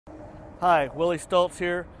Hi, Willie Stoltz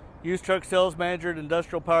here, used truck sales manager at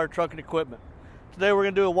Industrial Power Truck and Equipment. Today we're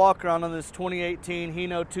going to do a walk around on this 2018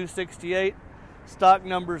 Hino 268. Stock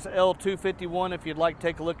number's L251 if you'd like to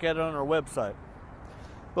take a look at it on our website.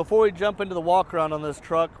 Before we jump into the walk around on this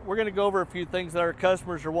truck, we're going to go over a few things that our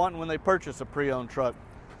customers are wanting when they purchase a pre-owned truck.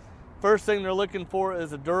 First thing they're looking for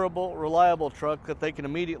is a durable, reliable truck that they can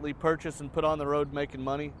immediately purchase and put on the road making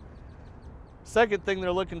money. Second thing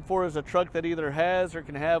they're looking for is a truck that either has or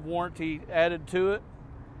can have warranty added to it.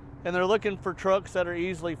 And they're looking for trucks that are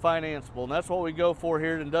easily financeable. And that's what we go for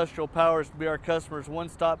here at Industrial Power, is to be our customers'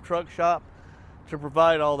 one-stop truck shop to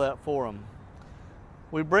provide all that for them.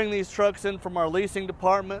 We bring these trucks in from our leasing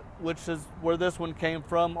department, which is where this one came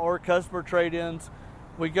from, or customer trade-ins.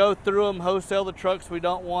 We go through them, wholesale the trucks we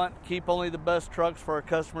don't want, keep only the best trucks for our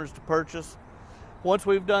customers to purchase. Once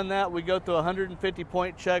we've done that, we go through a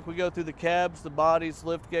 150-point check. We go through the cabs, the bodies,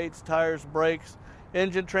 lift gates, tires, brakes,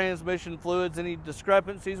 engine, transmission, fluids, any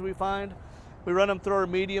discrepancies we find. We run them through our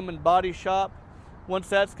medium and body shop. Once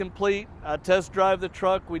that's complete, I test drive the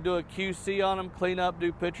truck. We do a QC on them, clean up,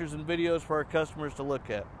 do pictures and videos for our customers to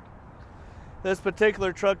look at. This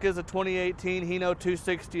particular truck is a 2018 Hino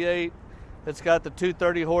 268. It's got the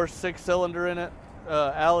 230 horse 6-cylinder in it,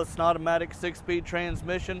 Allison automatic 6-speed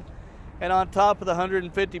transmission. And on top of the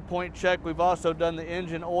 150-point check, we've also done the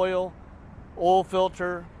engine oil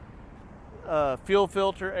filter, fuel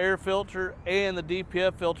filter, air filter, and the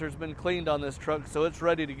DPF filter has been cleaned on this truck, so it's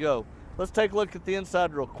ready to go. Let's take a look at the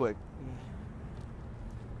inside real quick.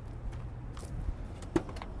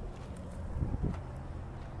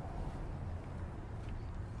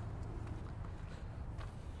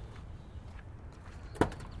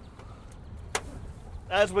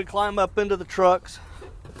 As we climb up into the trucks,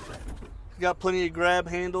 got plenty of grab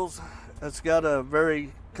handles. It's got a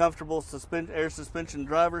very comfortable air suspension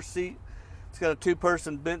driver's seat. It's got a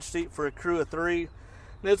 2-person bench seat for a crew of 3.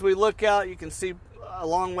 And as we look out, you can see a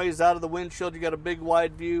long ways out of the windshield. You got a big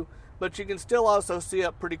wide view, but you can still also see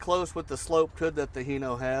up pretty close with the sloped hood that the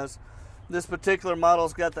Hino has. This particular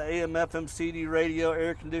model's got the AM/FM CD radio,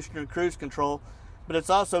 air conditioner, and cruise control, but it's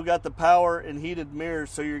also got the power and heated mirrors,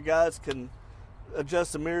 so your guys can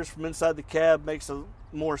adjust the mirrors from inside the cab. Makes it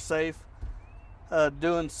more safe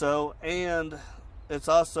doing so, and it's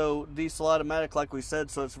also diesel automatic like we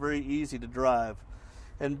said, so it's very easy to drive.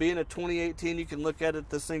 And being a 2018, you can look at it,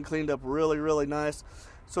 this thing cleaned up really nice.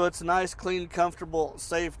 So it's a nice, clean, comfortable,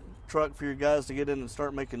 safe truck for your guys to get in and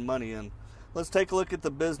start making money in. Let's take a look at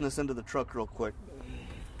the business end of the truck real quick.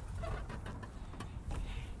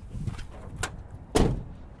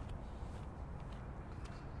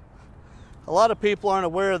 A lot of people aren't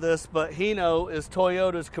aware of this, but Hino is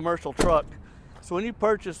Toyota's commercial truck. So when you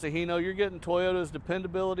purchase the Hino, you're getting Toyota's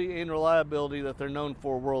dependability and reliability that they're known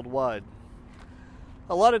for worldwide.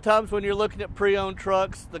 A lot of times when you're looking at pre-owned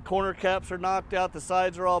trucks, the corner caps are knocked out, the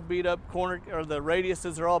sides are all beat up, the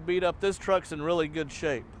radiuses are all beat up. This truck's in really good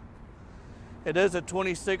shape. It is a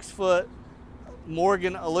 26-foot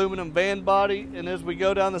Morgan aluminum van body, and as we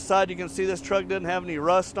go down the side, you can see this truck doesn't have any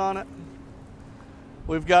rust on it.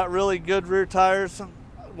 We've got really good rear tires,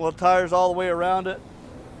 tires all the way around it.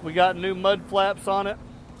 We got new mud flaps on it.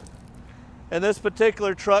 And this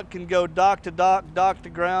particular truck can go dock to dock, dock to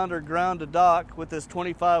ground, or ground to dock with this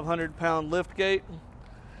 2,500-pound lift gate.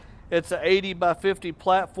 It's an 80 by 50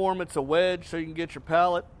 platform. It's a wedge, so you can get your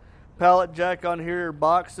pallet jack on here,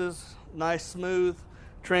 boxes, nice smooth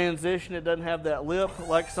transition. It doesn't have that lip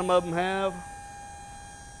like some of them have.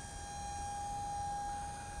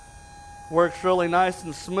 Works really nice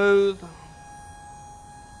and smooth.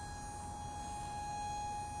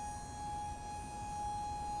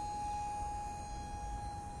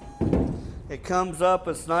 It comes up,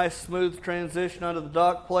 it's nice smooth transition under the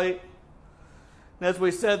dock plate. And as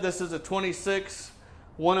we said, this is a 26,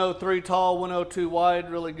 103 tall, 102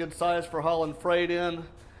 wide, really good size for hauling freight in.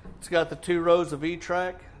 It's got the 2 rows of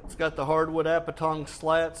E-track. It's got the hardwood Apatong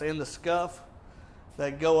slats and the scuff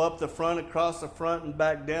that go up the front, across the front, and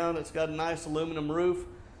back down. It's got a nice aluminum roof.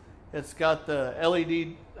 It's got the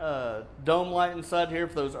LED dome light inside here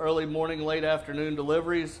for those early morning, late afternoon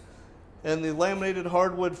deliveries. And the laminated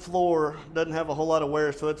hardwood floor doesn't have a whole lot of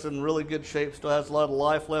wear, so it's in really good shape, still has a lot of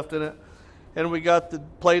life left in it. And we got the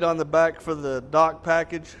plate on the back for the dock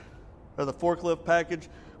package, or the forklift package,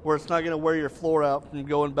 where it's not going to wear your floor out from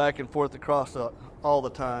going back and forth across all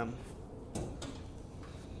the time.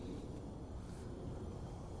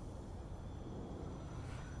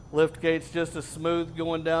 Lift gate's just as smooth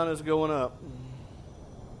going down as going up.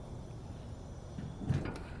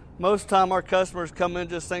 Most time our customers come in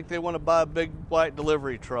just think they want to buy a big white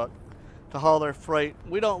delivery truck. to haul their freight.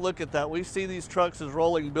 We don't look at that. We see these trucks as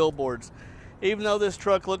rolling billboards. Even though this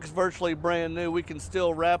truck looks virtually brand new, we can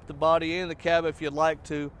still wrap the body and the cab if you'd like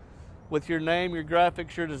to with your name, your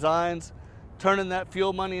graphics, your designs, turning that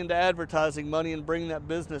fuel money into advertising money and bringing that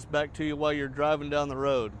business back to you while you're driving down the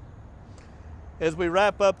road. As we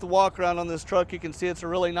wrap up the walk around on this truck, you can see it's a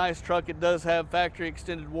really nice truck. It does have factory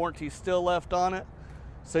extended warranty still left on it,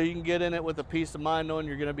 so you can get in it with a peace of mind knowing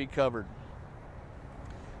you're going to be covered.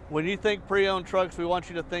 When you think pre-owned trucks, we want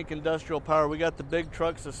you to think industrial power. We got the big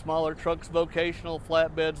trucks, the smaller trucks, vocational,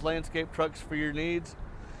 flatbeds, landscape trucks for your needs.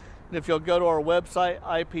 And if you'll go to our website,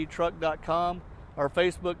 iptruck.com, our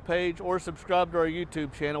Facebook page, or subscribe to our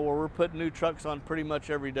YouTube channel where we're putting new trucks on pretty much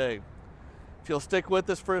every day. If you'll stick with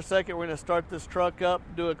us for a second, we're going to start this truck up,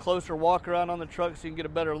 do a closer walk around on the truck so you can get a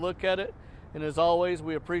better look at it. And as always,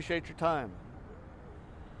 we appreciate your time.